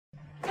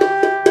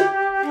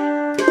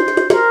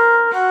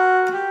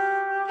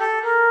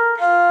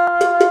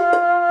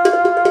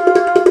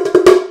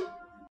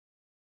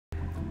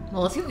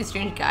let's see what these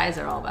strange guys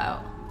are all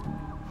about.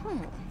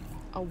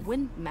 A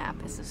wind map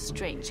is a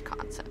strange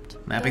concept.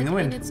 Mapping the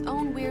wind. In its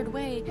own weird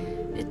way,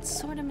 it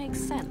sort of makes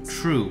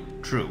sense. True,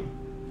 true.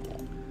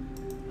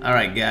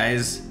 Alright,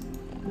 guys.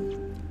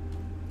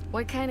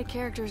 What kind of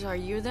characters are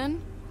you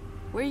then?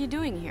 What are you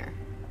doing here?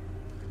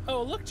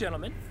 Oh, look,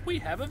 gentlemen, we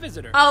have a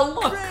visitor. Oh,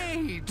 look!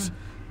 Great!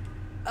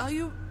 Are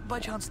you, by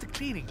chance, the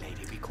cleaning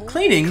lady we called?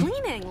 Cleaning?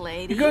 Cleaning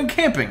lady? You're going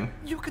camping.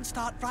 You can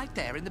start right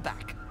there in the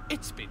back.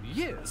 It's been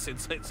years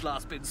since it's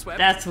last been swept.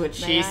 That's what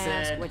she May I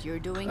ask said. what you're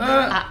doing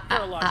here?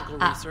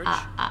 Aerological research.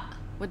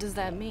 What does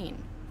that mean?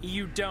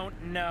 You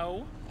don't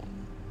know?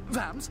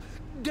 Vams,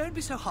 don't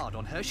be so hard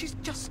on her. She's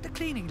just a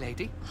cleaning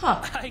lady.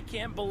 Huh. I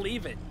can't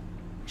believe it.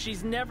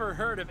 She's never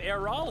heard of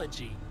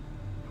aerology.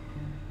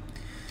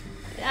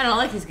 I don't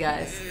like these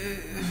guys.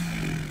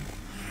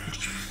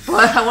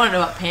 What? I want to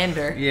know about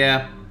Pander.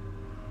 Yeah.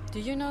 Do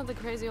you know the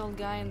crazy old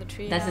guy in the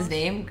tree? That's his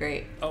name?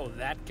 Great. Oh,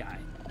 that guy.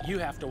 You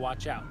have to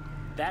watch out.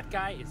 That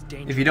guy is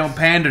dangerous. If you don't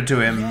pander to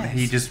him, Yes.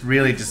 he just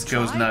really just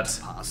goes Tried nuts.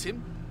 to pass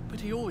him, but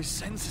he always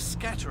sends a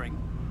scattering.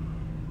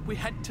 We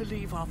had to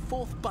leave our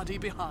fourth buddy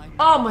behind.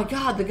 Oh my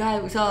god, the guy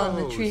that we saw in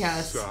the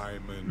treehouse.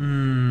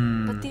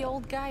 Simon. But the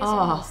old guy is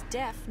almost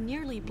deaf,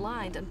 nearly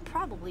blind, and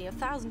probably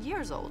 1,000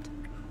 years old.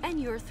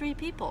 And you're 3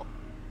 people.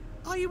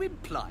 Are you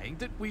implying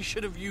that we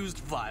should have used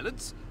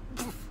violence?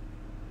 Pff.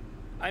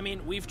 I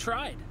mean, we've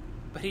tried,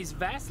 but he's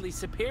vastly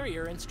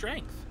superior in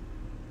strength.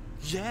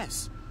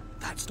 Yes,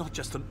 that's not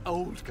just an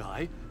old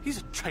guy. He's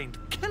a trained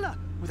killer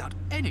without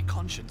any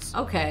conscience.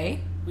 Okay.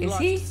 We Is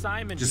lost he?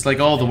 Simon. Just like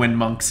all the wind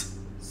monks.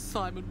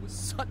 Simon was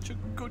such a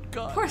good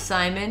guy. Poor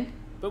Simon.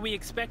 But we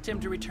expect him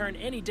to return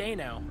any day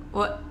now.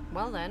 What?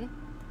 Well then,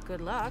 good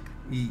luck.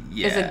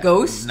 Yeah. Is a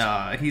ghost?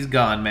 Nah, he's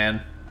gone,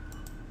 man.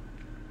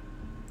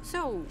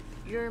 So,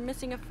 you're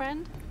missing a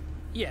friend?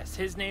 Yes,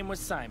 his name was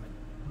Simon.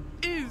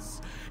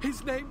 His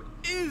name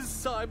is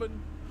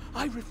Simon.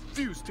 I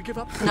refuse to give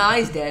up. Nah,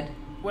 he's dead.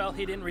 Well,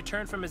 he didn't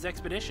return from his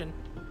expedition.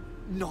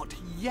 Not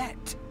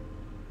yet.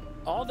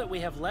 All that we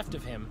have left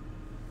of him.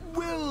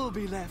 Will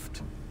be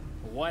left.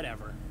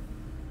 Whatever.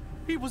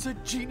 He was a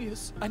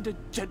genius and a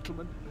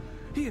gentleman.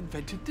 He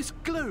invented this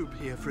globe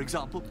here, for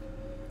example.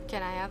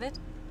 Can I have it?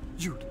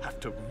 You'd have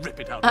to rip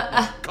it out of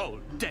my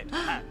cold, dead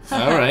hands.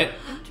 Alright.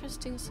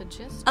 Interesting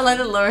suggestion. I like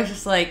that Laura's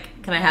just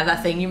like, can I have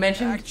that thing you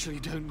mentioned? Actually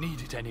don't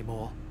need it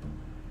anymore.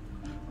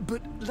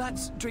 But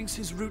Lance drinks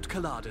his root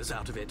coladas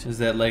out of it. Is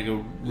that like a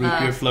root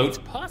beer float? It's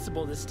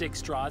possible to stick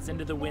straws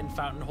into the wind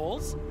fountain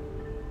holes.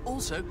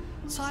 Also,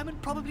 Simon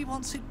probably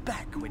wants it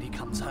back when he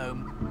comes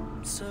home.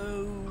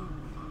 So,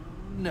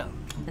 no.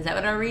 Is that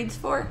what our read's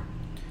for?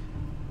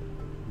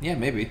 Yeah,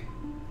 maybe.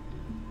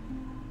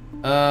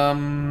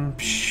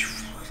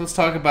 Let's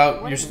talk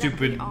about What your exactly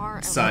stupid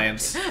are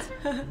science.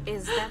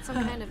 Is that some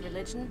kind of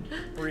religion?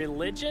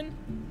 Religion?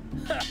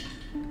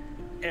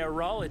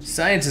 Aerology.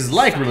 Science is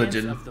like Science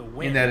religion of the in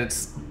wind. that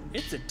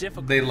It's a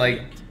difficult they like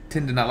field.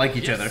 tend to not like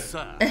each other. Yes,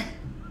 sir.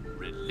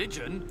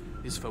 Religion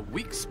is for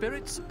weak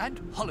spirits and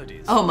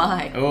holidays. Oh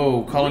my.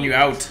 Oh, calling you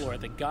out. Explore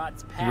the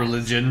gods' paths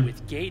Religion.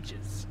 with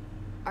gauges.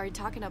 Are you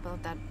talking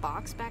about that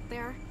box back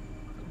there?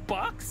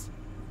 Box?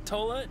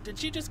 Tola, did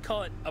she just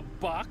call it a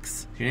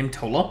box? Is your name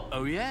Tola?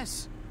 Oh,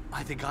 yes.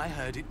 I think I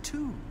heard it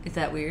too. Is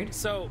that weird?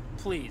 So,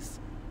 please,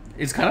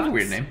 It's kind of a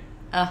weird name.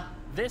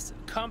 this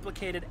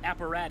complicated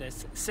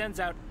apparatus sends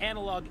out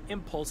analog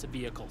impulse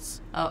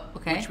vehicles, Oh,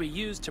 okay. which we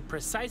use to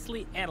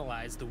precisely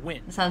analyze the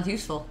wind. That sounds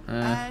useful.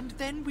 And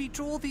then we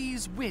draw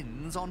these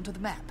winds onto the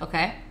map.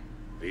 Okay.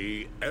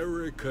 The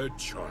Erica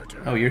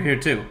Charter. Oh, you're here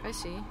too. I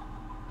see.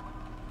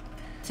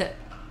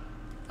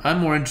 I'm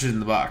more interested in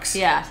the box.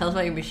 Yeah, tell us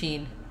about your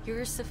machine.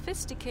 Your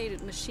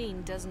sophisticated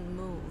machine doesn't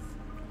move.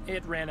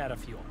 It ran out of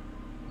fuel.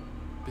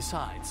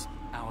 Besides,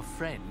 our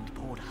friend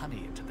poured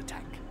honey into the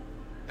tank.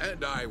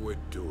 And I would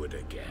do it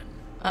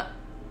again.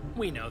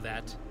 We know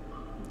that.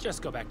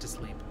 Just go back to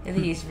sleep. I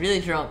think he's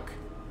really drunk.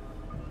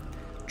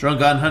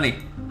 Drunk on honey.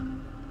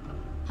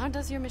 How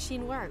does your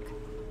machine work?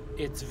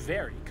 It's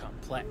very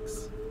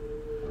complex.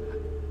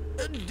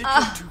 A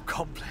little too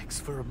complex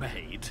for a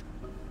maid.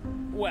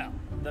 Well,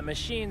 the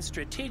machine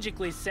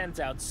strategically sends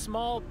out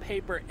small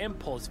paper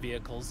impulse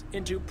vehicles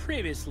into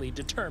previously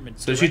determined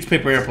So it shoots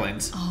paper directions.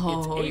 airplanes. Oh,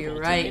 It's able you're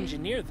to right.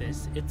 engineer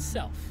this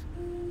itself.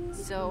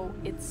 So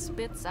it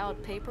spits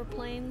out paper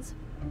planes?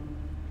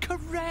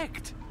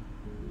 Correct!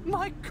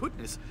 My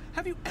goodness,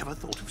 have you ever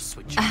thought of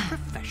switching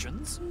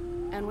professions?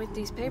 And with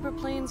these paper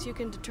planes, you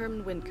can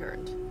determine wind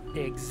current.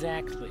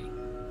 Exactly.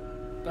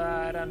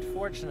 But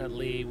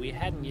unfortunately, we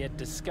hadn't yet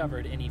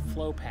discovered any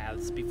flow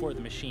paths before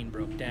the machine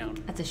broke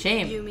down. That's a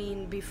shame. You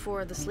mean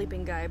before the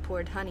sleeping guy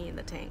poured honey in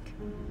the tank?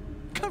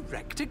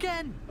 Correct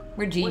again!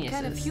 We're geniuses.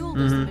 What kind of fuel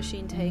does the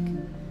machine take?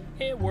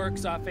 It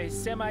works off a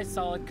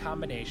semi-solid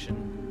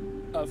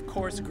combination of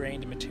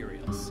coarse-grained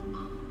materials.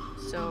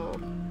 So,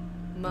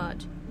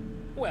 mud.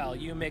 Well,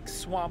 you mix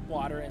swamp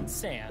water and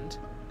sand,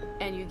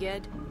 And you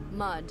get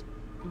mud.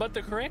 but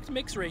the correct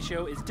mix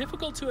ratio is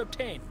difficult to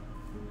obtain.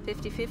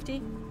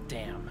 50-50?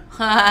 Damn.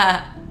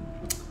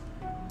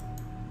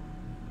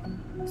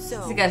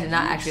 So These guys are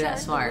not you actually that chart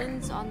the smart.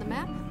 winds on the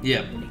map?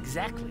 Yep.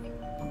 Exactly.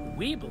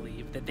 We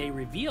believe that they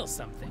reveal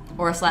something.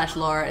 Or slash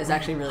Laura is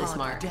actually really Hardly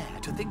smart. dare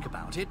to think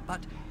about it,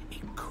 but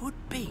it could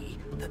be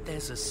that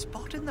there's a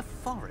spot in the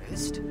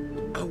forest.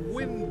 A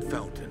wind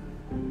fountain.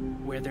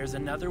 Where there's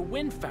another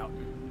wind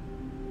fountain.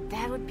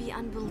 That would be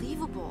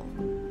unbelievable.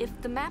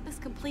 If the map is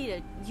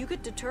completed, you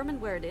could determine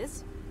where it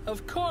is?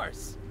 Of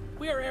course.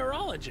 We are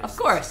aerologists. Of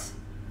course.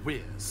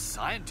 We're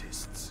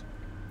scientists.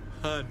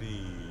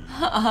 Honey.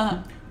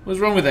 What's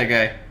wrong with that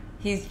guy?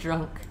 He's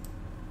drunk.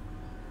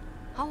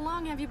 How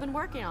long have you been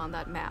working on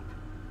that map?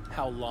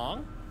 How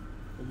long?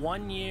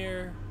 1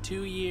 year,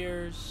 2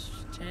 years,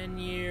 10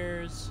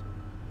 years.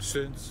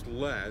 Since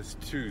last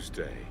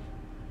Tuesday.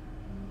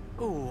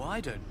 Oh, I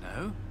don't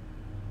know.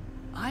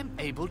 I'm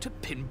able to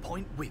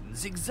pinpoint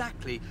winds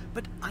exactly,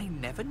 but I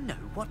never know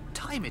what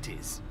time it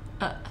is.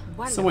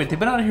 So wait, they've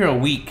been out here a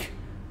week,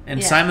 and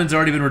Yeah. Simon's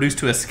already been reduced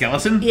to a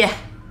skeleton? Yeah.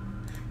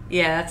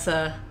 Yeah, that's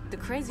The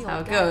crazy How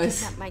old it guy goes.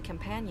 kidnapped my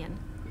companion.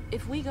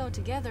 If we go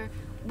together,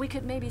 we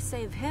could maybe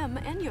save him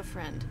and your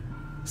friend.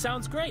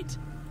 Sounds great.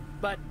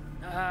 But,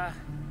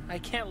 I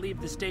can't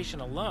leave the station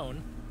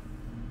alone.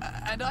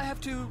 And I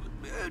have to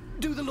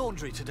do the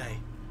laundry today.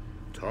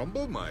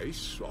 Tumble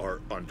mice are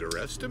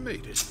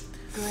underestimated.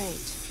 Great.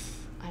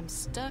 I'm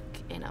stuck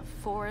in a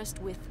forest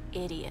with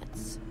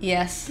idiots.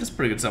 Yes. That's a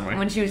pretty good summary.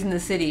 When she was in the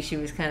city, she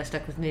was kind of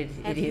stuck with Have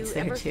idiots you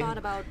there ever too. thought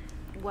about,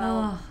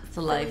 well, Oh, it's a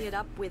filling life. it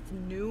up with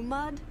new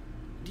mud?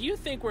 Do you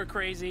think we're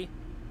crazy?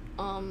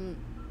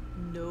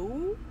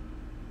 No?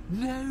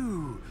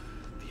 No,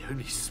 the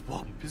only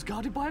swamp is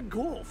guarded by a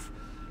gorf.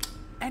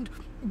 And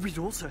we'd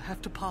also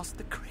have to pass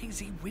the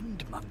crazy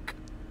wind monk.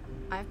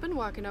 I've been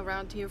walking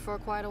around here for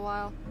quite a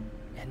while.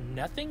 And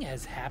nothing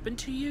has happened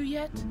to you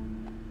yet?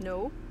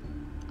 No,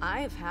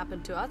 I've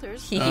happened to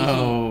others.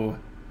 Oh.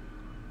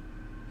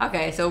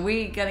 Okay, so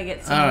we gotta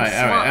get some Alright,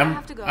 swamp. alright.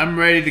 have to go. I'm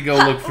ready to go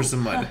look for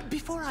some mud.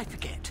 Before I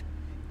forget,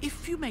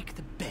 if you make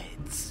the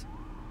beds,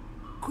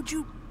 could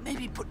you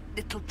maybe put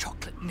little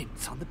chocolate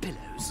mints on the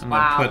pillows? I'm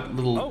Wow. gonna put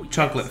little Oh, yes,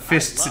 chocolate I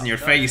fists in love your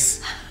those.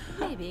 face.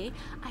 Maybe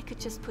I could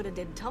just put a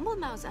dead tumble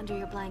mouse under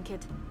your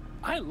blanket.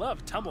 I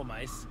love tumble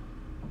mice.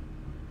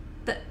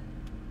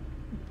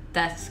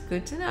 That's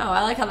good to know.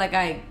 I like how that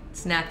guy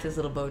snapped his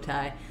little bow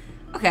tie.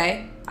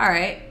 Okay,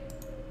 alright.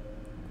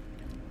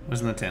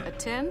 What's in the A tent?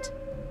 tent?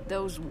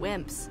 Those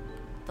wimps.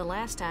 The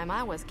last time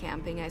I was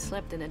camping, I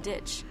slept in a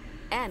ditch.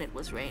 And it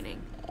was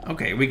raining.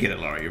 Okay, we get it,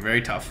 Laura. You're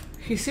very tough.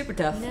 He's super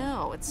tough.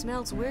 No, it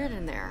smells weird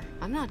in there.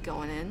 I'm not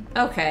going in.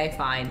 Okay,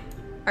 fine.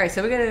 Alright,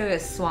 so we gotta do a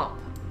swamp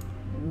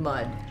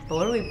mud. But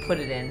what do we put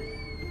it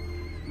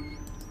in?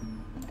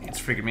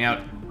 It's freaking me out.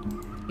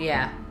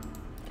 Yeah.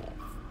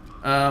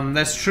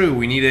 That's true.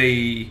 We need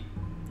a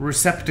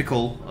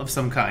receptacle of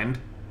some kind.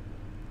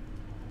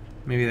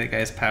 Maybe that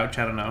guy's pouch.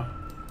 I don't know.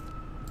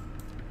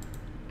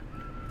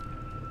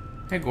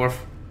 Hey, Gorf.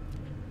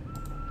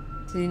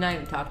 Did he not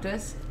even talk to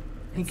us?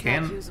 He It's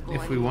can not usable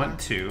if we anymore. want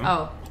to.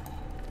 Oh.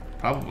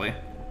 Probably.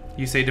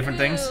 You say different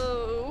things?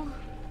 Ew.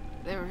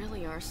 There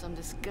really are some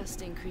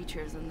disgusting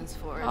creatures in this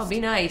forest. Oh, be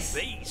nice.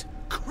 These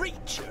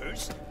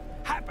creatures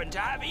happen to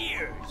have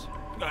ears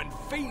and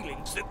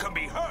feelings that can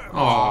be heard.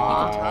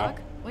 Aww.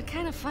 Talk? What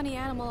kind of funny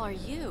animal are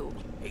you?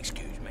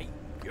 Excuse me,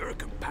 your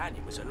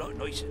companion was a lot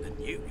nicer than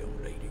you, young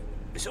lady.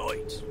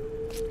 Besides,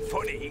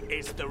 funny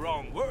is the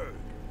wrong word.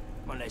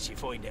 Unless you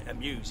find it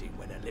amusing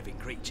when a living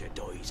creature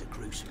dies a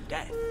gruesome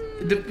death.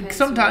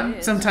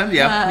 Sometimes,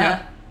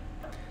 yeah.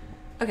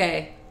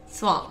 Okay,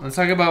 swamp. Let's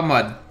talk about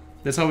mud.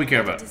 That's all we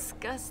care about.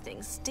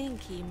 Disgusting,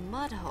 stinky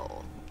mud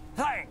hole.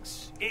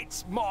 Thanks,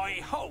 it's my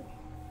home.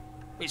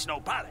 It's no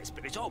palace,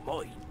 but it's all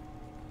mine.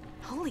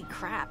 Holy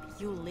crap,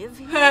 you live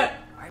here?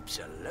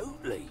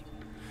 Absolutely.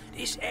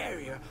 This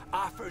area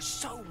offers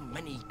so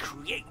many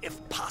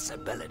creative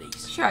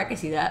possibilities. Sure, I can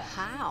see that.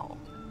 How?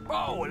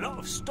 Oh, a lot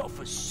of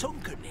stuff is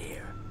sunken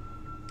here.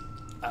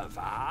 A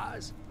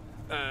vase,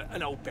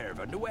 an old pair of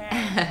underwear,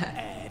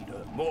 and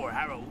more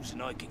arrows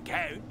than I can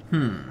count.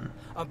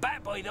 And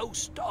back by those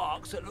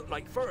stalks that look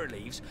like fir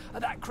leaves are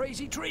that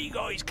crazy tree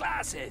guy's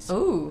glasses.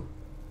 Ooh,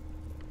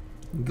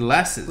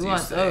 Glasses, we you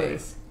want say?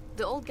 those.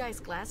 The old guy's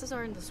glasses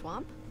are in the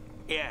swamp?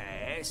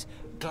 Yes,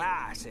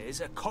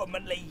 glasses are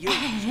commonly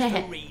used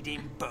for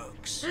reading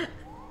books.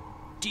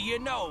 Do you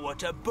know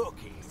what a book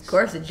is? Of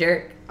course, a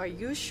jerk. Are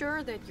you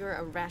sure that you're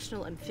a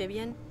rational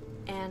amphibian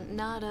and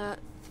not a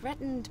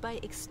threatened by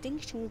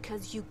extinction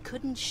because you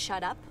couldn't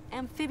shut up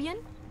amphibian?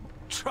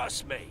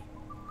 Trust me,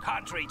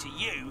 contrary to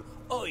you,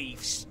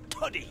 I've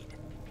studied.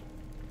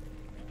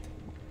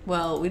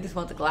 Well, we just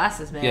want the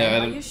glasses, man.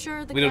 Yeah, Are you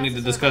sure the we don't need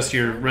to glasses are discuss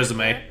your confirmed?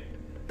 resume.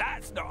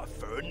 That's not a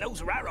fern,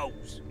 those are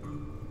arrows.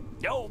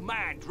 The old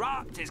man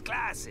dropped his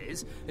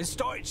glasses and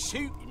started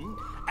shooting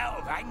out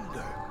of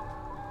anger.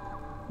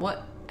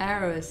 What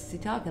arrows is he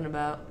talking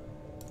about?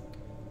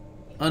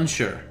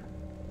 Unsure.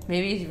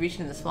 Maybe he's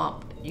reaching the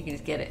swamp. You can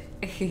just get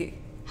it.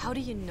 How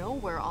do you know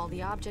where all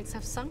the objects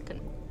have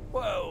sunken?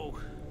 Well,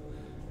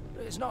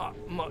 there's not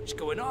much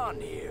going on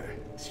here.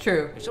 It's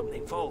true. If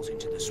something falls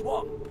into the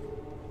swamp,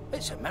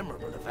 It's a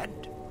memorable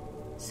event.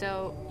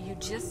 So, you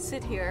just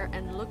sit here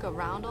and look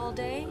around all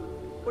day?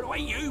 Well, the way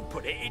you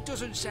put it, it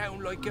doesn't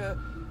sound like a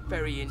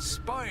very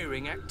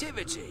inspiring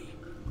activity.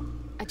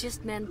 I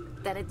just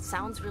meant that it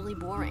sounds really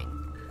boring.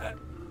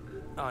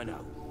 I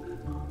know.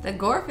 The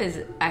Gorf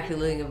is actually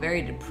living a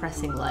very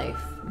depressing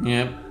life.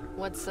 Yep.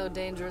 What's so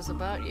dangerous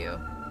about you?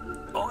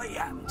 I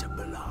happen to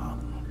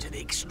belong to the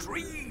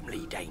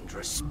extremely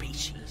dangerous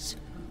species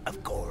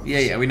of Gorfs.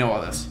 Yeah, we know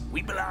all this.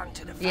 We belong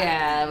to the family.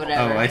 Yeah,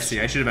 whatever. Oh, I see.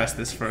 I should have asked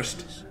this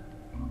first.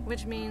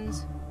 Which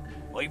means...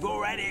 I've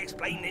already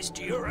explained this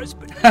to your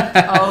husband.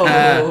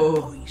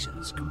 Oh.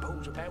 Poisons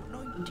compose about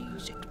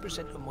 96%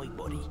 of my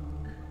body.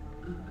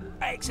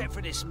 Except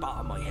for this spot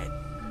on my head.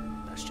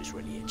 That's just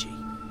really itchy.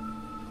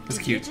 It's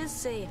Did cute. you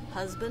just say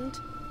husband?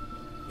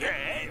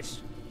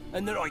 Yes.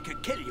 And that I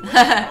could kill you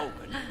at the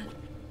moment.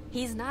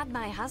 He's not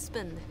my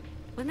husband.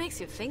 What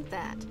makes you think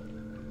that?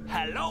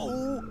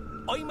 Hello?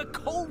 I'm a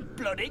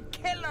cold-blooded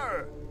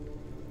killer.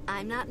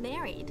 I'm not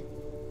married.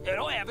 And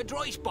I have a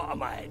dry spot on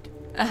my head.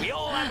 We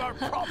all have our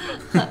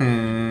problems.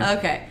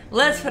 Okay,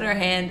 let's put our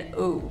hand.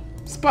 Ooh.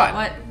 Spot.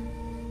 What?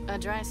 A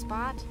dry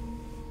spot?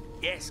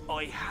 Yes,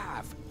 I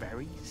have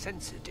very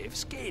sensitive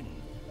skin.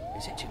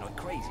 It's itching like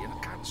crazy and I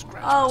can't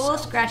scratch Oh, myself. we'll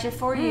scratch it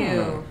for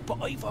you.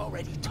 But I've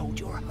already told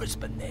your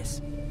husband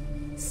this.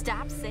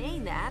 Stop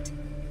saying that.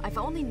 I've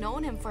only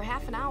known him for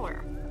half an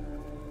hour.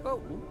 Oh,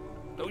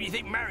 don't you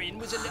think Marion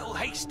was a little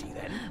hasty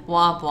then?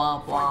 Womp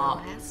womp For the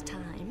womp. last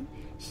time,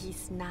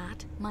 he's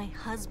not my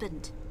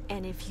husband.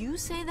 And if you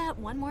say that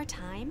one more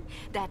time,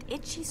 that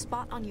itchy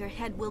spot on your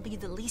head will be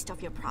the least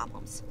of your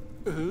problems.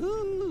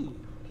 Ooh,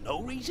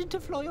 no reason to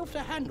fly off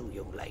the handle,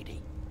 young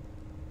lady.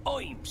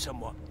 I'm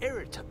somewhat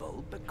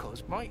irritable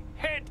because my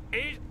head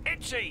is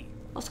itchy.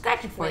 We'll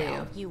scratch it for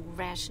Well, you. you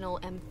rational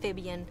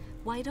amphibian,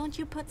 why don't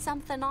you put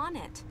something on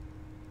it?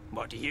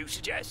 What do you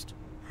suggest?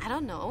 I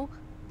don't know.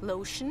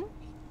 Lotion?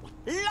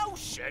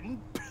 Lotion,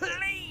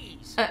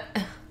 please!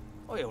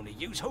 I only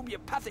use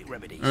homeopathic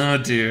remedies. Oh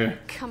dear.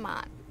 Come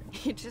on.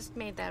 You just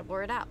made that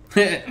word up.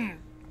 Yeah,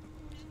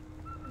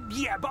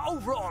 but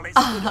overall it's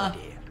a good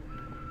idea.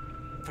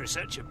 For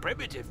such a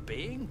primitive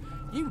being,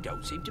 you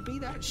don't seem to be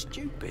that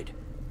stupid.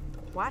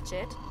 Watch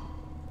it.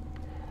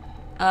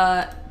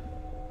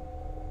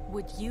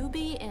 Would you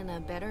be in a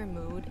better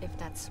mood if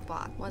that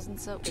spot wasn't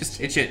so Just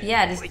itchy? itch it.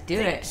 Yeah, I just do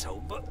think it.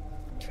 so, but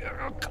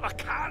I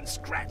can't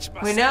scratch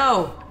myself. We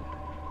know.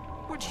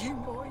 Would you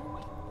mind?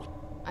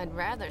 I'd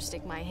rather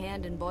stick my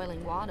hand in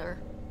boiling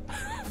water.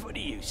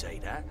 Funny you say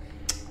that.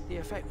 The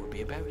effect would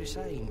be about the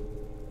same.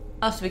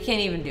 Oh, so we can't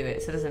even do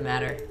it, so it doesn't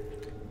matter.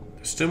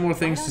 Still more Why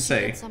things don't to you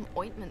say. get some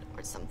ointment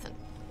or something?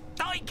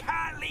 I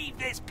can't leave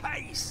this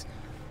place.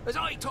 As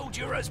I told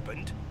your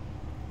husband,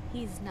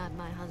 He's not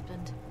my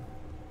husband.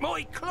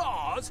 my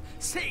claws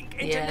sink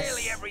into Yes.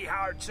 nearly every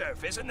hard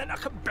surface and then I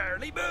can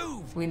barely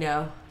move. We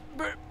know.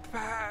 But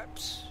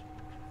perhaps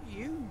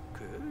you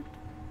could.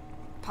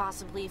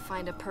 Possibly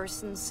find a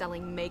person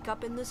selling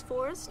makeup in this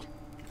forest?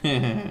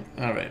 Alright,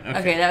 okay.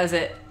 Okay, that was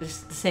it.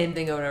 Just the same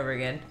thing over and over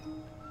again.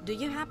 Do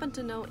you happen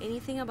to know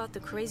anything about the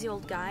crazy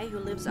old guy who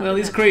lives up Well, in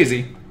he's that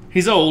crazy.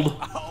 He's old.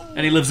 Oh,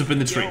 And he lives up in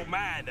the the tree. old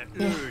man that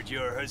lured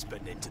your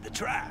husband into the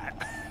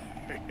trap.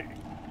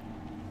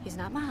 He's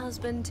not my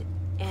husband,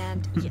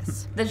 and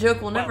yes. The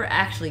joke will never Well,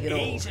 actually get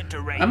He's old. a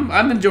deranged,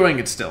 I'm enjoying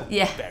it still.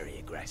 Yeah. very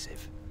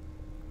aggressive.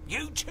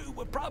 You two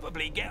would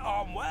probably get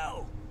on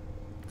well.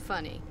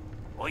 Funny.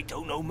 I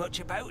don't know much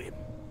about him.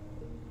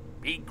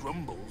 He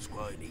grumbles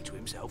quietly to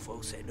himself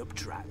while setting up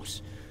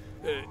traps.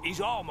 He's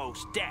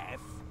almost deaf.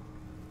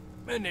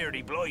 And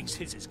nearly blind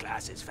since his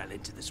glasses fell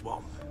into the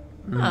swamp.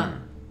 Huh.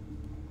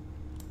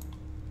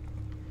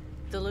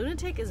 The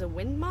lunatic is a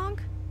wind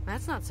monk?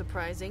 That's not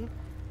surprising.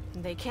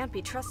 They can't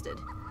be trusted.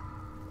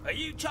 Are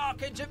you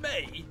talking to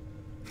me?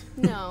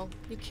 No,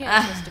 you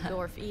can't trust a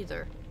dwarf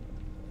either.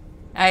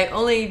 I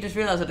only just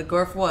realized what a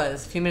Gorf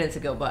was a few minutes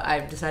ago, but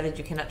I've decided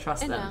you cannot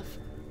trust Enough.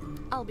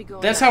 I'll be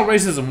going That's now. how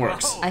racism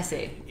works. Oh, I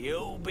see.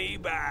 You'll be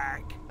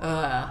back.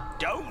 them.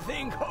 Don't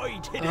think I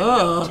didn't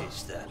Ugh.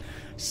 notice the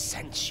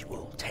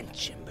sensual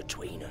tension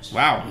between us.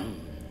 Wow.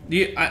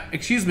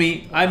 Excuse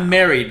me, I'm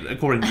married,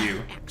 according to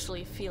you.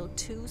 Actually feel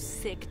too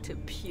sick to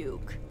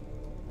puke.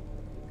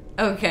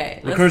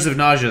 Okay. let's- Recursive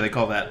nausea, they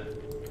call that.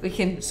 We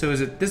can. So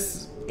is it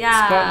this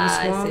Yeah,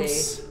 spot in I the see.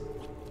 swamps?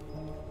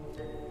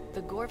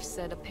 The Gorf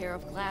said a pair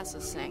of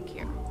glasses sank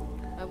here.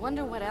 I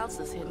wonder what else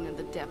is hidden in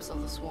the depths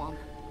of the swamp.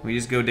 We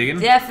just go digging?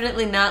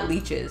 Definitely not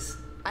leeches.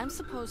 I'm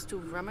supposed to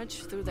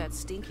rummage through that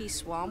stinky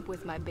swamp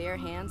with my bare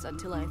hands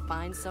until I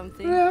find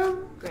something? Yeah.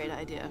 Great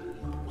idea.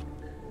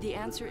 The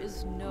answer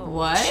is no.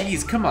 What?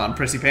 Jeez, come on,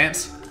 prissy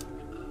pants.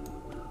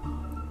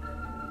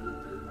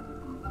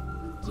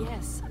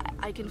 Yes,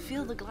 I can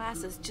feel the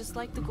glasses just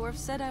like the Gorf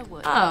said I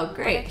would. Oh, But I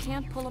great.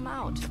 can't pull them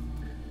out.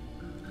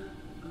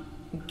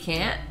 You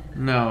can't?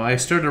 No, I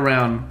stirred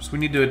around, so we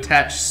need to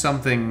attach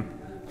something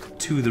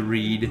to the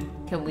reed.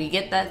 Can we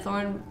get that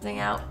thorn thing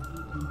out?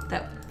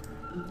 That.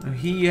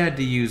 He had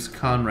to use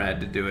Conrad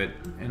to do it,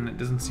 and it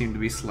doesn't seem to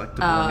be selectable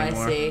Oh,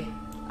 anymore. I see.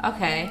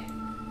 Okay.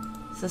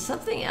 So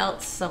something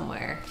else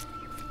somewhere.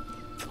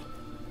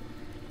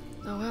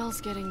 The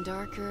well's getting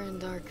darker and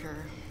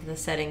darker. The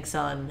setting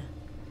sun.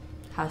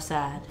 How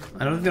sad.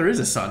 I don't think there is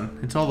a sun.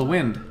 It's all the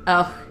wind.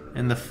 Oh.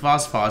 And the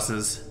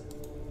phosphorus.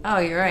 Oh,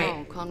 you're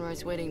right. Oh,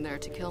 Conroy's waiting there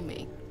to kill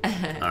me.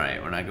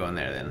 Alright, we're not going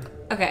there then.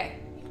 Okay.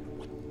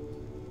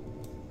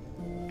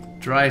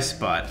 Dry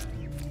spot.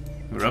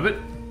 Rub it?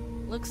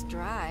 Looks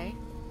dry.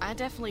 I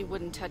definitely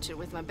wouldn't touch it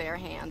with my bare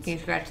hands. Can you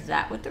scratch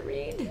that with the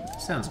reed?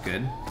 Sounds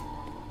good.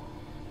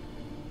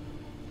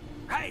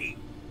 Hey!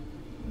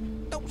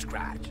 Don't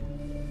scratch.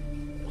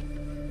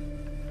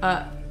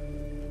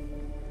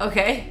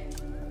 Okay.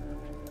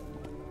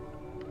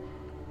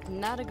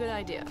 Not a good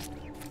idea.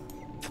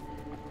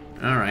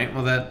 Alright,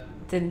 well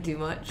that Didn't do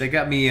much.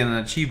 got me an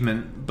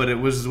achievement, but it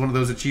was one of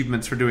those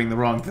achievements for doing the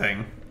wrong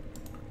thing.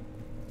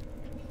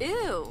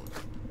 Ew!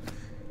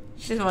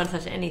 She doesn't want to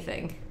touch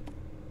anything.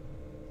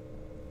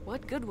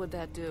 What good would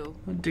that do?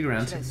 I'll dig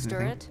around. Should I see if stir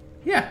anything- it?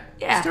 Yeah.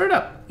 Yeah. Stir it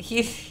up.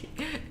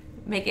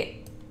 Make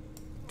it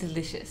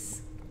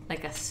delicious.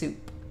 Like a soup.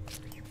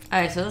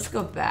 Alright, so let's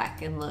go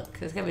back and look.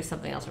 There's gotta be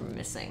something else we're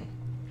missing.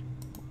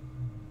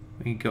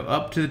 We can go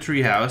up to the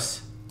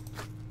treehouse.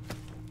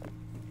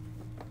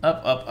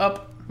 Up, up,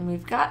 up. And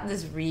we've got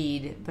this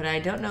reed, but I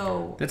don't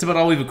know. That's about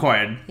all we've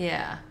acquired.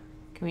 Yeah.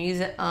 Can we use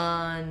it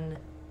on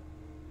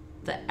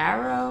the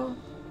arrow?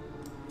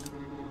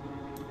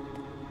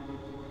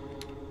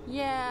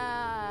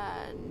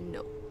 Yeah,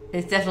 no.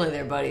 It's definitely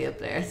their buddy up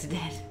there. It's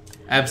dead.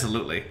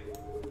 Absolutely.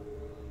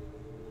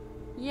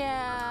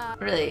 Yeah.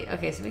 Really?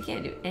 Okay, so we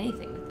can't do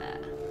anything with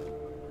that.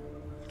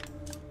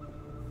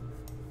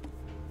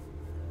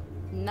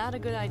 Not a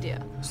good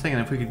idea. I was thinking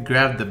if we could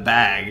grab the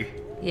bag,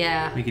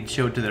 Yeah. we could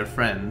show it to their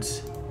friends.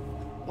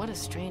 What a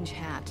strange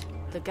hat.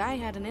 The guy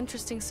had an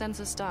interesting sense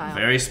of style.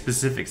 Very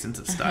specific sense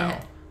of style.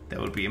 That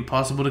would be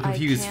impossible to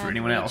confuse I for can't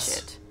anyone reach else.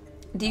 it.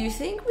 Do you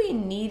think we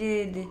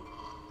needed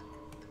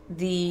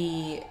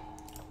the...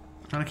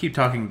 I'm gonna keep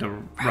talking to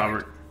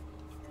Robert.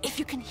 If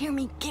you can hear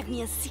me, give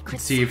me a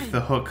secret See if sign.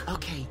 the hook.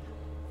 Okay,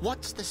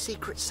 what's the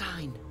secret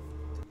sign?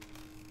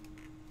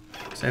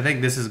 So I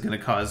think this is gonna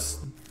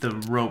cause the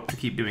rope to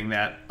keep doing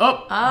that.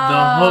 Oh!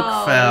 Oh, The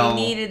hook fell.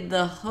 we needed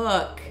the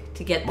hook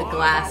to get the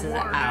glasses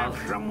out.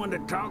 Someone to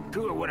talk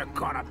to, or would have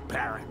caught a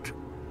parrot.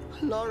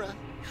 Laura,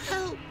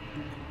 help!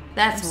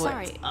 That's I'm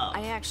what's sorry. up.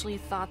 I actually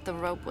thought the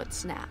rope would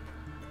snap.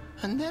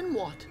 And then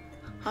what?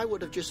 I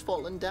would have just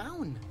fallen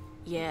down.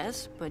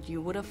 Yes, but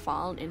you would have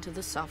fallen into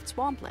the soft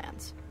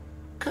swamplands.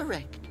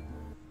 Correct.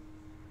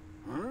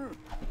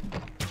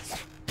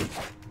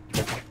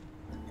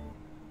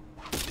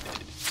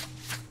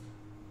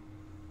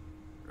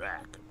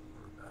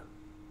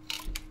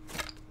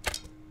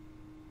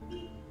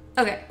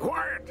 Okay.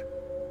 Quiet!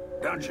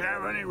 Don't you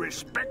have any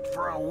respect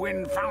for a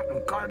wind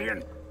fountain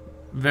guardian?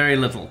 Very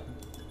little.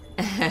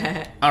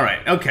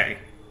 Alright, okay.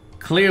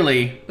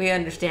 Clearly, We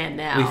understand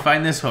now. we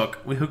find this hook,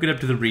 we hook it up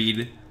to the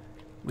reed,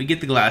 we get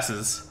the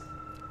glasses,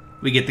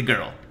 we get the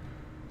girl.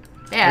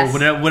 Yes.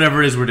 Or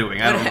whatever it is we're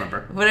doing, I don't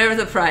remember. Whatever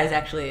the prize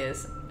actually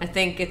is. I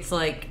think it's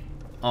like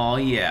Oh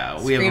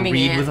yeah, we have a screaming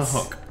reed ants. with a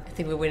hook. I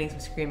think we're winning some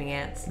screaming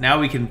ants. Now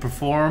we can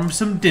perform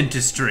some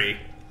dentistry.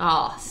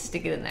 Oh,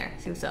 stick it in there.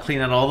 See what's up. Clean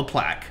out all the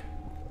plaque.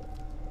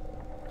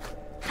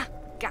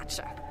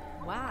 Gotcha.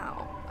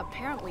 Wow.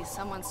 Apparently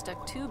someone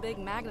stuck two big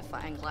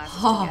magnifying glasses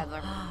Oh.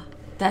 together.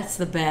 That's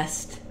the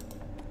best.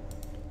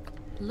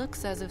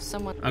 Looks as if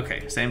someone...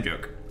 Okay, same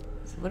joke.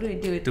 So what do we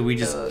do with Do we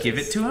just those? give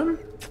it to him?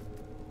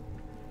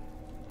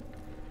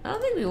 I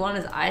don't think we want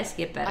his eyes to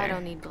get better. I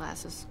don't need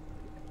glasses.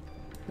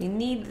 We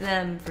need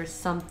them for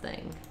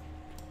something.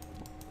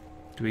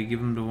 Do we give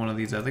him to one of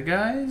these other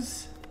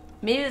guys?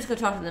 Maybe let's go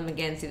talk to them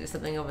again, see if there's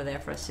something over there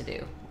for us to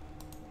do.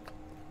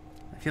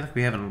 I feel like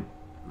we haven't...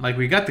 Like,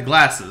 we got the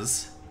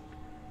glasses.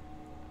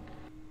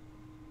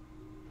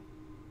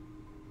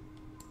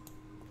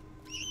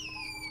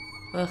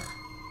 Ugh.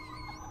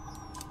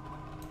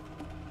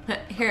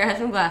 Here, have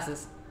some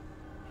glasses.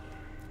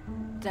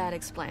 That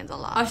explains a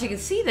lot. Oh, she can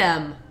see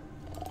them.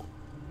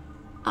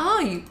 Oh,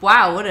 you...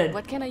 Wow, what a...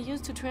 What can I use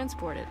to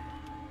transport it?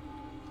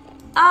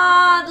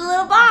 Ah, the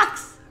little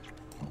box!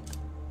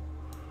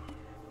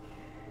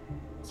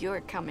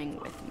 You're coming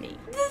with me.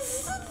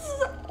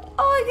 Oh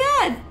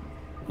my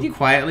god!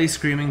 Quietly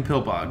screaming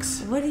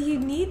pillbox. What do you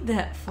need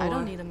that for? I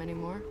don't need them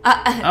anymore.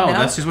 Oh, no?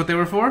 that's just what they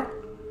were for?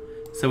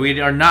 So we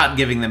are not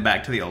giving them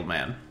back to the old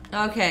man.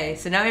 Okay,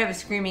 so now we have a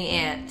screaming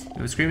ant. We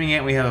have a screaming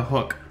ant, we have a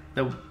hook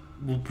that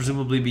will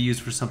presumably be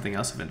used for something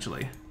else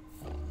eventually.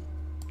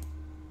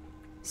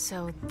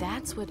 So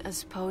that's what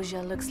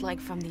Asposia looks like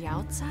from the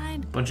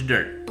outside? Bunch of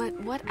dirt. But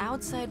what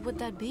outside would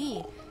that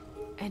be?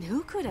 And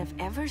who could have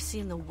ever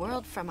seen the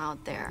world from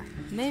out there?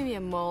 Maybe a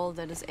mole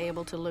that is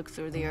able to look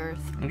through the earth.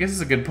 I guess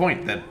it's a good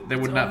point that there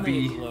would It's not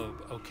only be... a globe,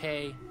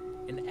 okay?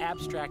 An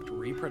abstract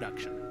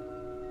reproduction.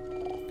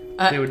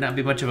 There would not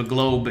be much of a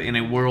globe in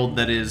a world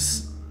that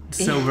is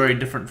so very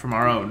different from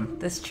our own.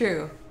 That's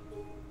true.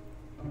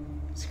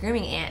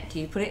 Screaming ant. Do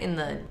you put it in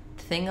the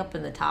thing up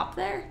in the top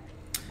there?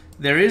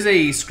 There is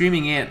a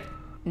screaming ant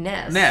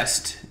Nest.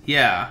 nest,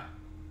 yeah.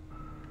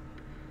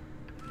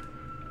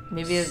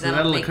 Maybe So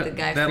that'll make the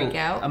guy freak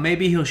out.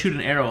 Maybe he'll shoot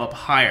an arrow up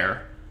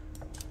higher,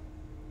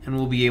 and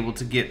we'll be able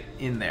to get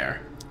in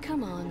there.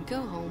 Come on,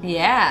 go home.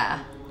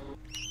 Yeah.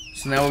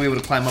 So now we'll be able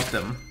to climb up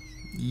them.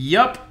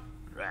 Yup.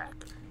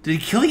 Did he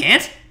kill the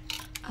ant?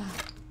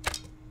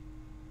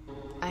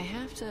 I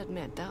have to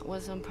admit, that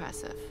was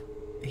impressive.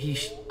 He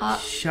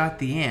shot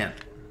the ant.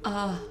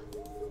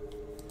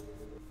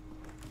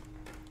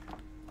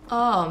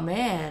 Oh,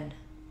 man.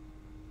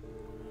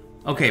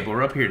 Okay, but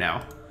we're up here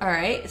now.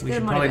 Alright, let's We get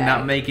should the money probably back.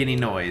 not make any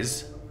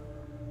noise.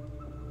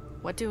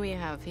 What do we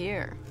have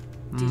here?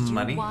 Did you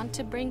Money. want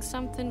to bring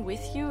something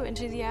with you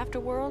into the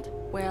afterworld?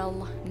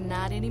 Well,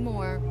 not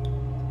anymore.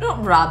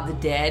 Don't rob the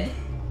dead.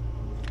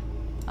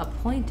 A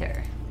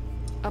pointer.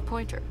 A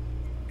pointer.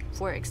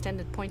 For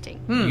extended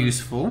pointing.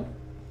 Useful.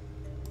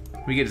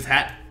 We get his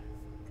hat.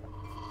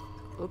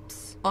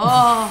 Oops.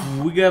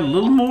 Oh, We got a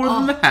little more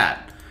than the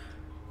hat.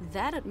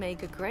 That'd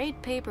make a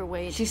great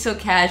paperweight. she's so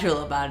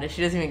casual about it.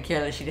 She doesn't even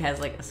care that she has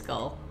like a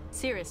skull.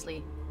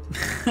 Seriously.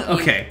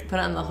 Okay. Put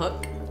it on the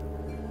hook.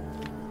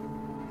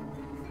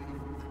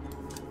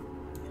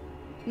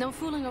 No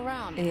fooling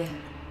around. Yeah.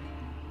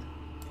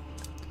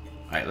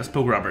 Alright, let's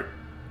poke Robert.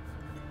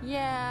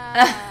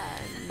 Yeah.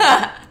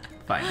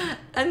 Fine.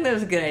 I think that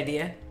was a good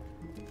idea.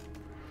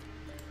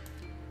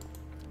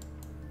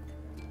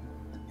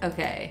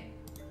 Okay.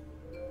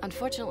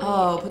 Unfortunately,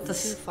 Oh, put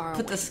it's too far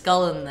the away.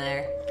 skull in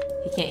there.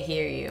 He can't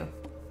hear you.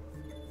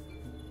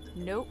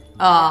 Nope.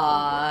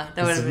 Aw,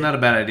 that would This have is been. not a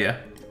bad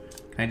idea.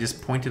 Can I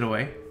just point it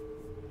away?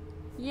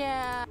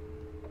 Yeah.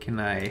 Can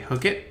I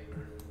hook it?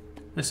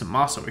 There's some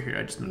moss over here,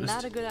 I just noticed.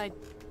 Not a good idea.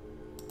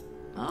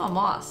 Oh,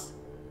 moss.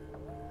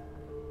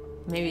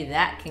 Maybe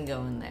that can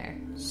go in there.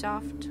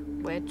 Soft,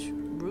 wet,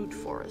 root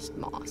forest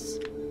moss.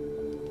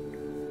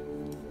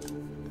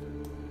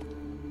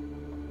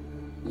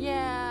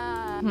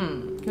 Yeah.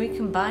 Can we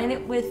combine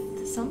it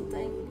with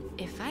something?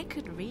 If I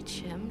could reach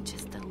him,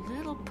 just a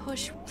little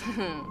push.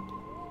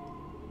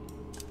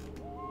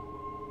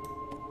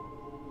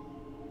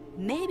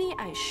 Maybe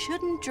I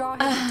shouldn't draw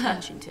his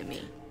attention to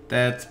me.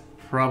 That's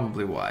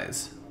probably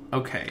wise.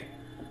 Okay.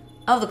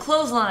 Oh, the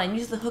clothesline.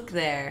 Use the hook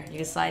there. You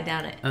can slide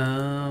down it.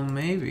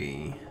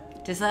 Maybe.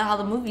 Just like how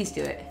the movies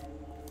do it.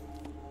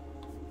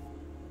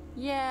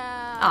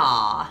 Yeah.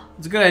 Aw.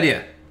 It's a good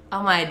idea.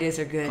 All my ideas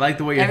are good. I like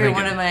the way you're Every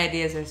thinking. one of my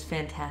ideas is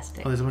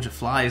fantastic. Oh, there's a bunch of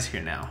flies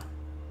here now.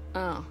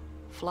 Oh,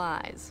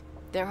 flies.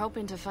 They're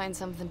hoping to find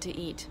something to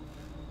eat.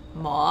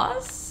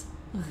 Moss?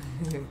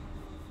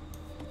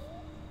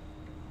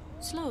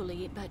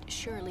 Slowly but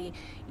surely,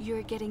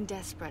 you're getting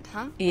desperate,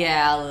 huh?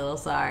 Yeah, a little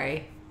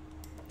sorry.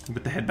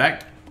 Put the head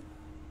back.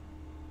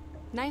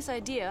 Nice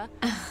idea,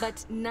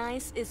 but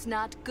nice is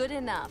not good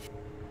enough.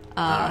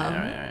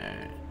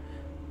 Alright.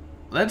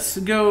 Let's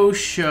go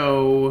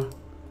show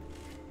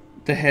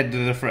the head to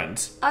the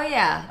friends. Oh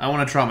yeah. I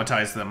want to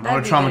traumatize them. I That'd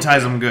want be to a good traumatize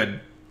idea. them good.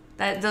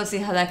 That don't see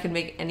how that could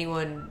make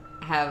anyone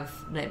have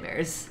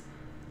nightmares.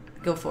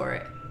 Go for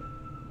it.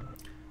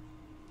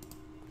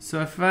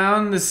 So I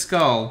found the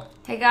skull.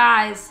 Hey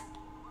guys.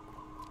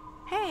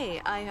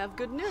 Hey, I have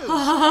good news.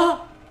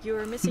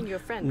 You're missing your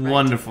friend, right?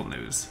 Wonderful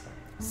news.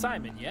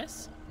 Simon,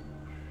 yes?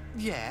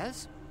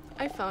 Yes?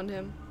 I found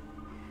him.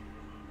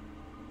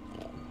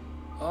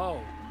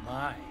 Oh,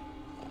 my.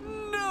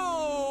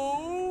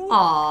 No!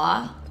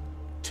 Aw.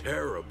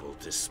 Terrible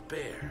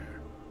despair.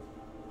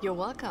 You're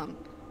welcome.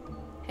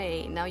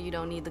 Hey, now you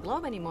don't need the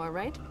globe anymore,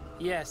 right?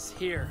 Yes,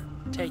 here.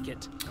 Take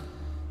it.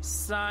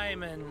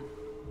 Simon.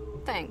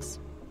 Thanks.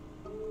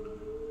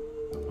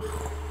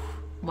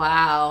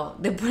 Wow.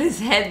 They put his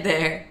head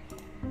there.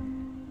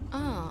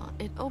 Ah,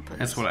 it opens.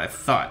 That's what I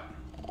thought.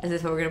 Is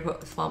this what we're gonna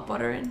put swamp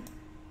water in?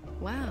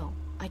 Wow,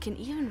 I can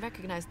even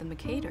recognize the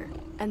Mercator.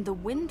 And the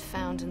wind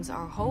fountains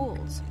are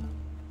holes.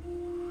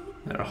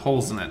 There are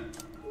holes in it.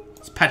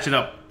 Let's patch it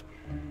up.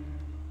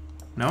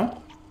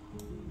 No?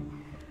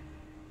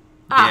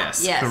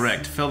 Yes,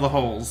 correct. Fill the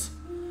holes.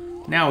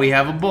 Now we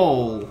have a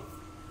bowl.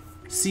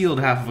 Sealed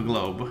half of a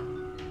globe.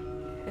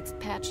 It's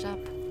patched up.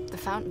 The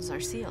fountains are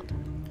sealed.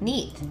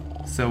 Neat.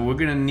 So we're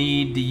gonna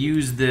need to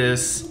use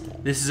this.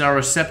 This is our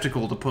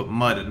receptacle to put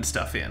mud and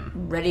stuff in.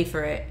 Ready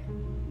for it.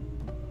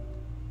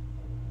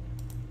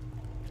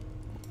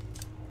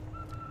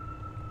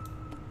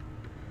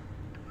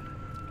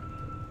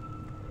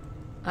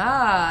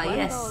 Ah, One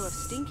yes. bowl of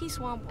stinky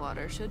swamp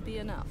water should be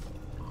enough.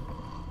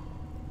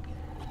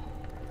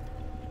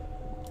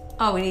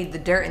 Oh, we need the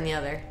dirt in the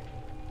other.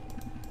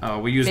 Oh,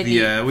 we use 50,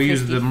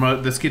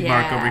 the skid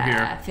mark over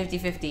here.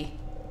 50-50.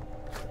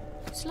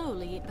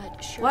 Slowly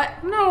but surely.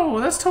 What? No,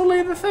 that's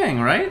totally the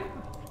thing, right?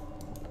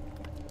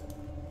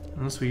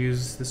 Unless we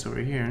use this over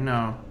here.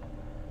 No.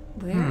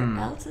 Where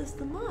else is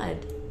the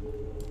mud?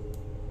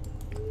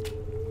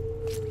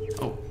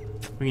 Oh,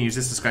 we can use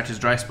this to scratch his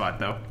dry spot,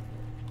 though.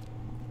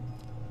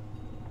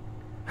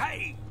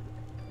 Hey!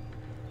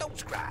 Don't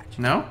scratch.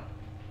 No?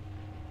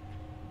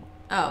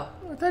 Oh,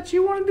 I thought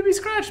you wanted to be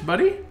scratched,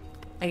 buddy.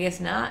 I guess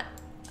not.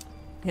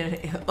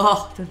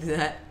 Oh, don't do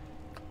that.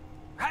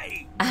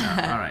 Hey! No,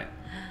 all right.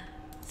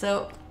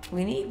 So,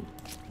 we need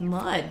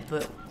mud,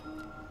 but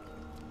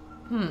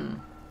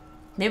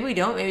Maybe we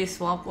don't. Maybe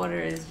swamp water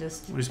is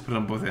just... We just put it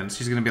on both ends.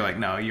 She's gonna be like,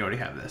 no, you already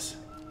have this.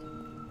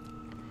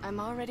 I'm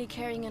already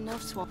carrying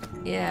enough swamp.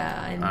 Yeah,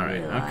 I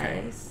Alright, realize.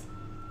 okay.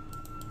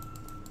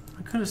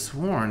 I could have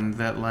sworn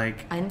that,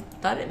 like... I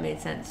thought it made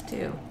sense,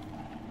 too.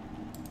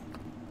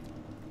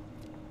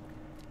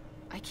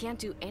 I can't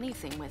do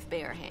anything with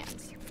bare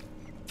hands.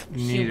 You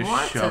She need a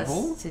wants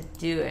shovel? us to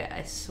do it,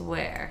 I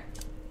swear.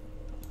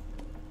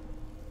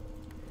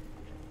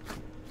 A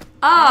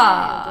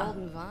Ah!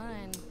 golden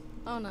vine.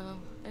 Oh no,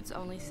 it's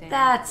only sand.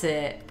 That's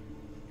it.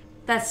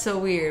 That's so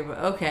weird, but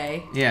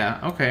okay. Yeah,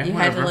 okay, You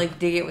whatever. had to, like,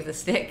 dig it with a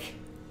stick.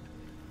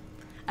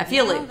 I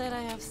feel Now like... that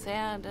I have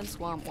sand and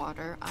swamp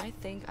water, I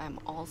think I'm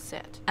all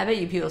set. I bet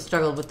you people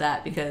struggled with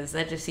that, because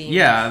that just seems...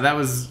 Yeah, that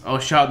was a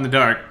shot in the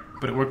dark,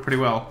 but it worked pretty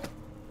well.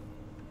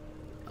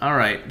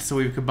 Alright, so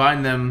we've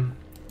combined them.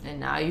 And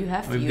now you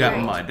have We've fuel. got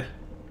mud.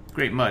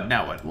 Great mud.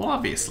 Now what? Well,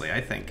 obviously, I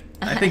think.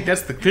 I think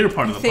that's the clear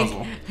part of the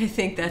puzzle. I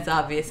think that's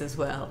obvious as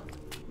well.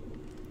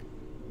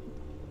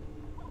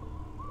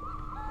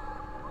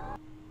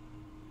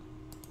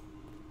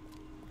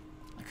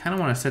 I kind of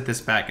want to set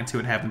this back and see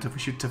what happens if we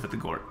shoot stuff at the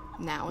Gort.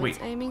 Now Wait.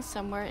 it's aiming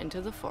somewhere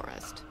into the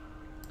forest.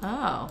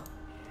 Oh.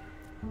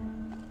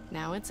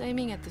 Now it's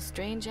aiming at the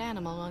strange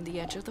animal on the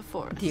edge of the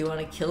forest. Do you want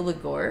to kill the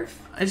Gorf?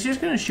 It's just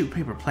going to shoot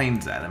paper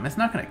planes at him. It's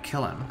not going to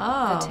kill him.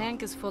 Oh. The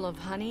tank is full of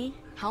honey.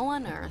 How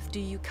on earth do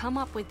you come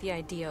up with the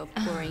idea of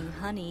pouring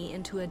honey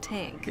into a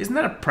tank? Isn't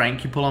that a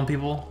prank you pull on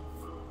people?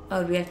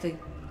 Oh, do we have to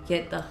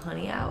get the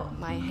honey out?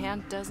 My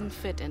hand doesn't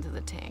fit into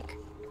the tank.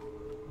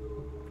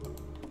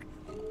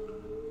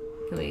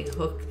 Can we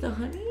hook the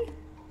honey?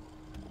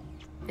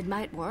 It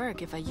might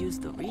work if I use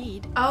the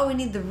reed. Oh, we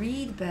need the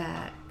reed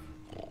back.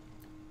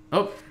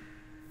 Oh,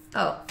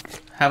 Oh,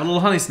 have a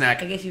little honey I snack.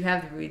 guess you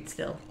have the reed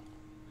still.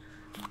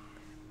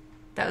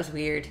 That was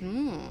weird.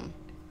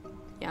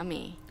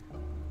 Yummy.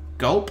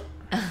 Gulp.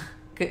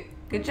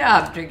 Good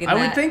job drinking I that.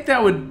 would think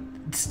that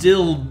would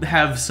still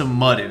have some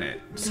mud in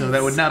it, so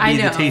that would not I be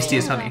the know.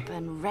 tastiest honey. Up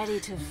and ready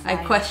to I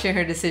fight. question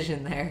her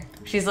decision there.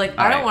 She's like,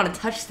 I don't Alright. want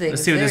to touch things.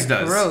 Let's see what They're this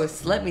does.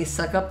 gross. Let me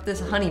suck up this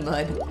honey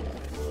mud.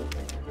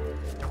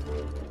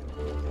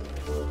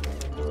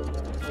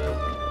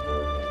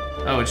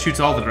 Oh, it shoots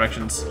all the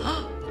directions.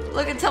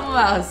 Look at Tumble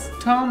Mouse.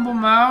 Tumble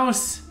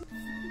mouse.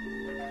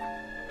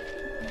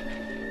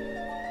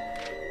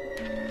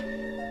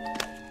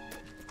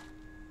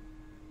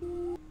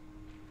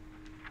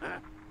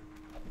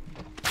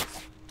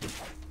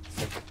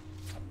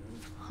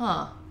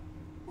 Huh.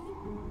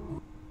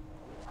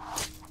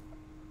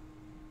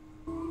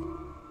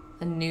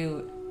 A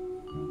new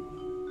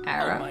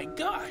arrow. Oh my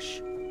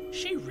gosh,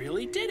 she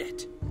really did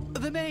it.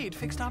 The maid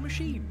fixed our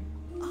machine.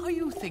 Are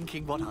you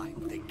thinking what I'm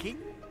thinking?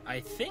 I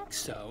think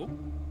so.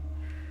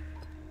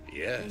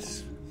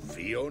 Yes,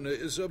 Fiona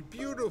is a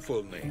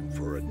beautiful name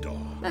for a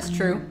dog. That's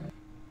true.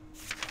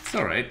 It's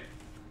alright.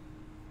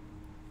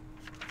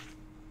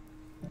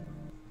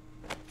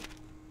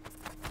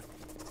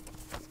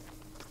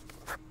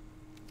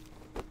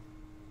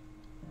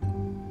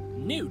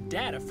 New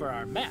data for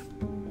our map.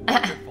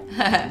 Wonderful.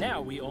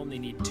 Now we only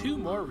need 2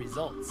 more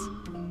results.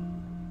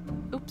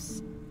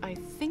 Oops. I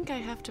think I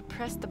have to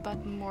press the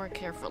button more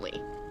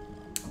carefully.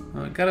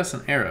 Well, it got us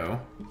an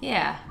arrow.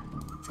 Yeah.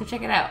 Let's go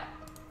check it out.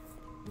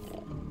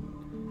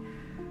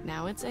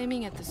 Now it's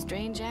aiming at the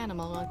strange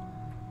animal on...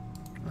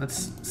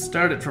 Let's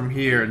start it from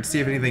here and see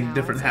if anything Now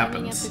different it's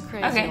aiming happens. at the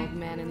crazy Okay. old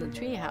man in the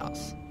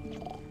treehouse.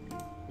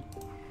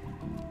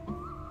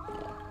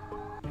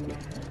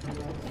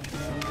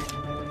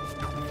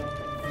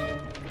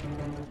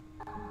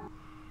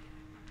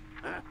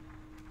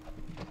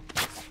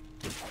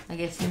 I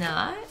guess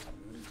not.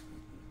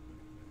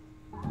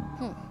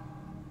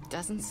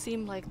 Doesn't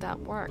seem like that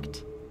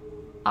worked.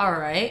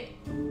 Alright.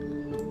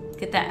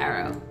 Get that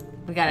arrow.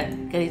 We gotta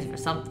use it for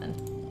something.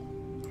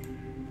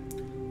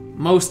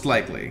 Most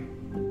likely.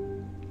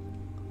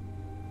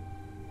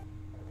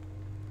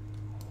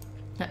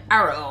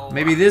 Arrow.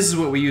 Maybe this is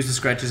what we use to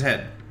scratch his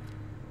head.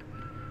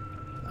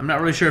 I'm not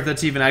really sure if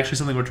that's even actually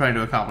something we're trying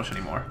to accomplish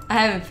anymore. I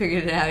haven't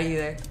figured it out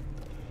either.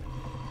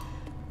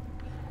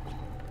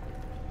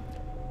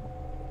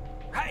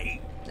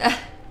 Hey!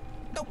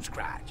 Don't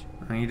scratch.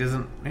 He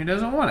doesn't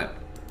want it.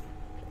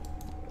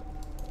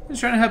 He's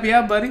trying to help you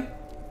out, buddy.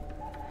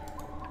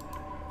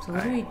 So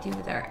what do we do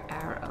with our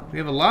arrow? We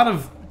have a lot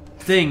of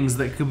things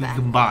that could be Back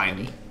combined.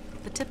 quality.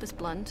 The tip is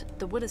blunt,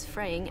 the wood is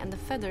fraying, and the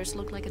feathers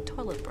look like a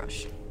toilet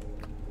brush.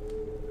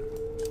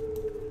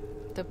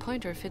 The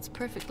pointer fits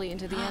perfectly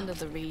into the end of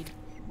the reed.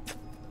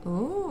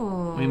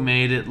 Ooh. We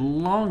made it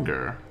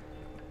longer.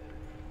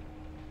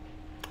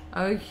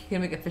 Are we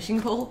gonna make a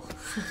fishing pole?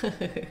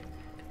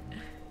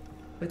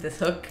 With this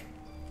hook?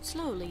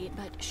 Slowly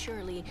but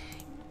surely,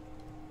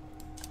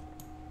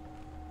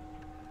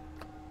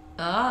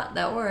 Ah,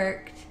 that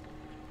worked.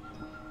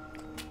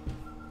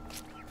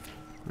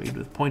 Read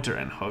with pointer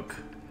and hook.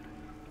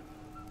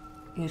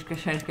 You just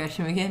try to scratch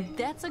him again?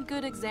 that's a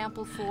good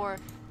example for...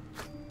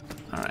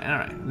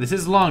 Alright. This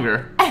is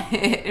longer.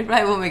 It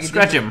probably won't make a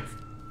Scratch difference. him.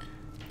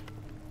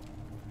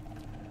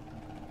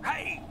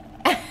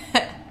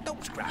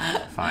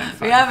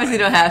 We obviously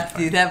don't have to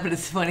do that, but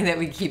it's funny that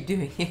we keep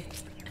doing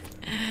it.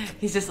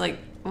 He's just like,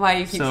 why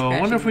you keep So I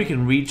wonder if we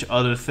can reach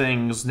other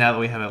things now that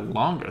we have a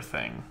longer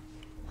thing.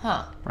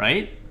 Huh.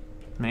 Right?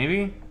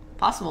 Maybe?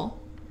 Possible.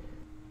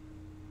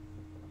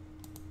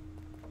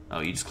 Oh,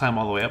 you just climb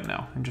all the way up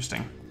now.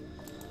 Interesting.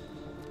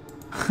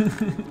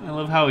 I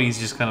love how he's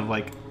just kind of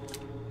like...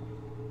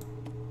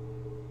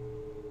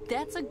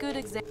 That's a good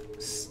example.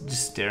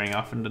 just staring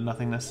off into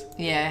nothingness.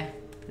 Yeah,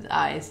 his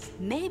eyes.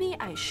 Maybe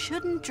I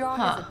shouldn't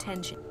draw his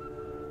attention.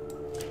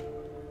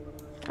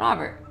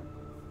 Robert.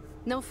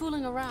 No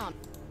fooling around.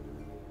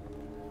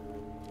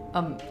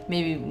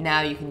 Maybe now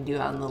you can do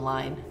it on the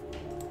line.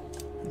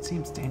 It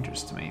seems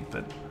dangerous to me,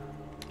 but...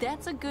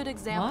 That's a good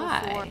example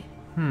Why?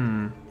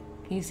 Hmm.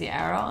 Can you see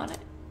arrow on it?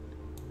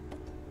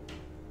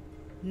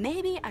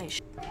 Maybe I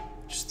should.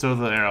 Just throw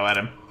the arrow at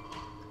him.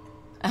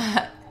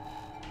 I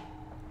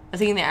was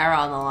thinking the arrow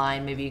on the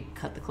line, maybe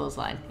cut the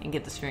clothesline and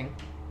get the string.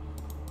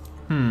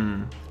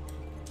 Hmm.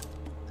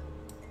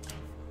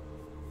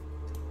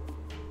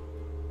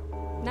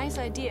 Nice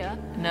idea.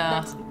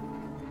 No.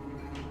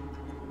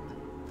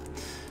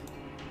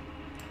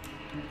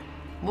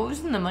 What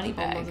was in the money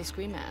All of bag? the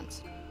screen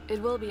mats.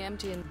 It will be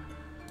empty and...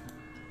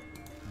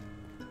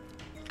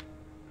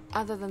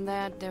 Other than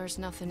that, there's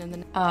nothing in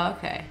the... Oh,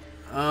 okay.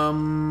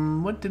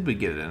 What did we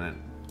get in it?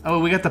 Oh,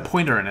 we got the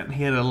pointer in it.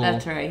 He had a little...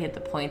 That's right, hit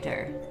the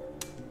pointer.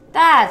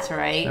 That's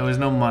right. There was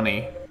no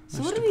money. So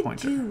Just what a do we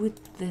pointer. do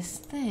with this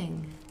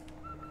thing?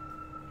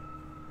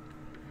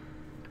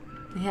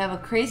 We have a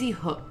crazy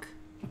hook.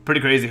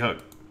 Pretty crazy hook.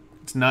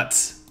 It's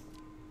nuts.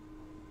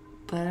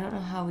 But I don't know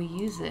how we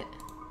use it.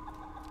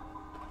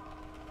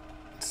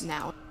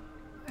 Now.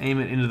 Aim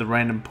it into the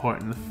random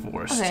point in the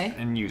forest Okay.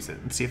 and use it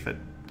and see if it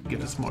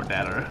gives us more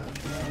data.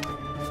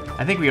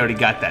 I think we already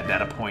got that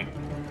data point.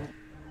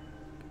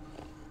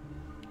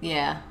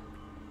 Yeah.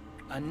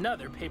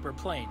 Another paper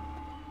plane.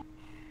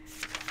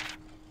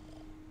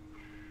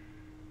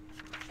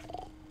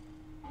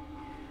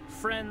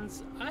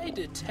 Friends, I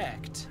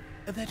detect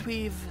That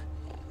we've...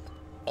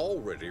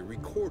 Already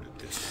recorded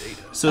this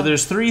data. So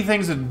there's 3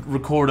 things in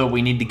Recordo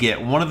we need to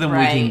get. One of them we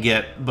Right. can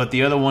get, but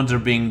the other ones are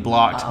being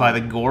blocked by the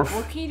Gorf.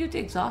 What can you do with the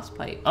exhaust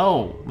pipe?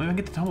 Oh, maybe I can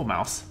get the Tumble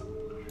Mouse.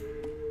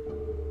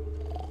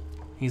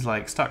 He's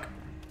like stuck.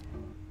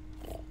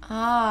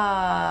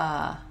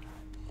 Ah.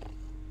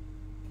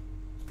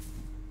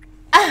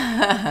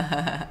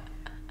 I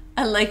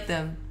like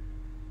them.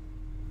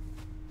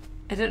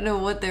 I don't know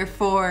what they're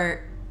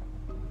for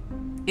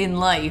in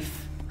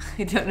life.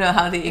 I don't know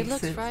how they It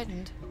exist. looks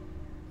frightened.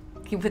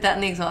 Can you put that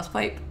in the exhaust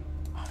pipe?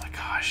 Oh my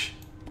gosh.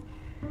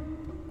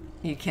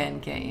 You can,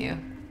 can't you?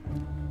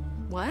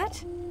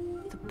 What?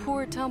 The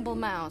poor tumble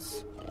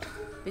mouse.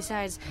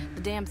 Besides,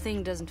 the damn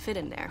thing doesn't fit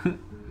in there.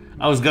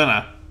 I was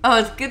gonna. Oh,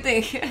 it's a good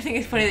thing. I think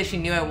it's funny that she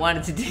knew I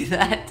wanted to do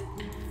that.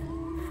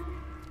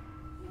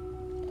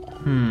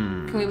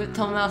 Can we put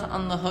Tumble Mouse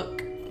on the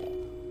hook?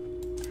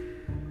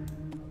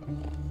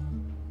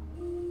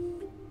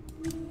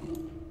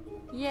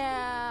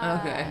 Yeah.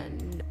 Okay.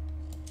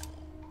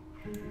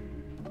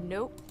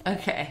 Nope.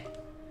 Okay.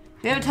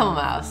 We have a Tumble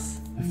Mouse.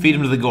 Feed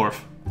him to the Gorf.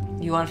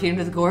 You want to feed him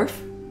to the Gorf?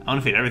 I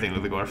want to feed everything to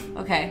the Gorf.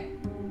 Okay.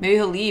 Maybe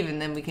he'll leave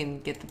and then we can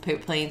get the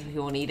planes, but he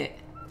won't eat it.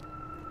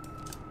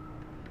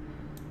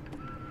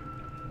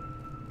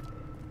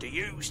 Do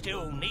you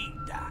still need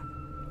that?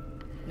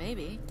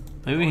 Maybe.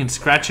 Maybe we can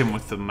scratch him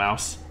with the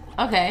mouse.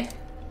 Okay.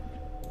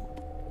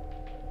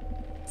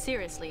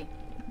 Seriously.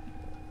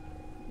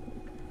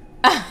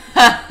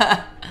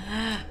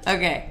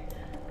 Okay.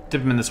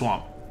 Dip him in the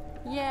swamp.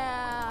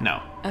 Yeah.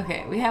 No.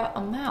 Okay, we have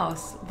a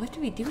mouse. What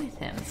do we do with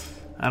him?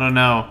 I don't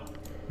know.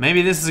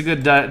 Maybe this is a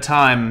good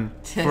time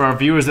for our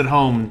viewers at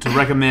home to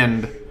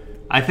recommend.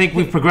 I think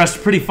we've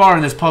progressed pretty far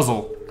in this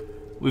puzzle.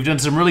 We've done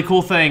some really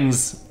cool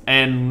things,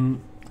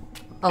 and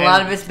A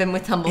lot of it's been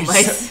with Tumble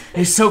Mice.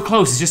 it's so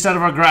close. It's just out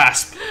of our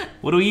grasp.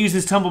 What do we use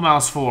this Tumble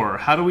Mouse for?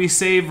 How do we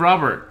save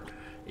Robert?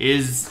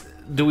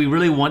 Do we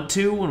really want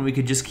to when we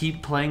could just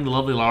keep playing the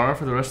lovely Lara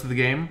for the rest of the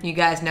game? You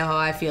guys know how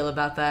I feel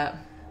about that.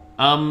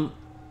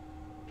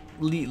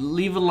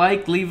 Leave a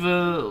like, leave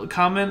a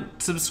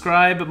comment,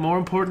 subscribe, but more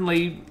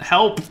importantly,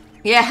 help.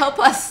 Yeah, help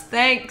us.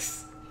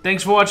 Thanks.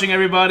 Thanks for watching,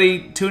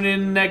 everybody. Tune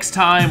in next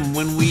time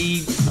when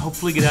we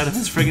hopefully get out of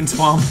this friggin'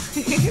 swamp.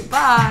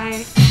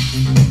 Bye.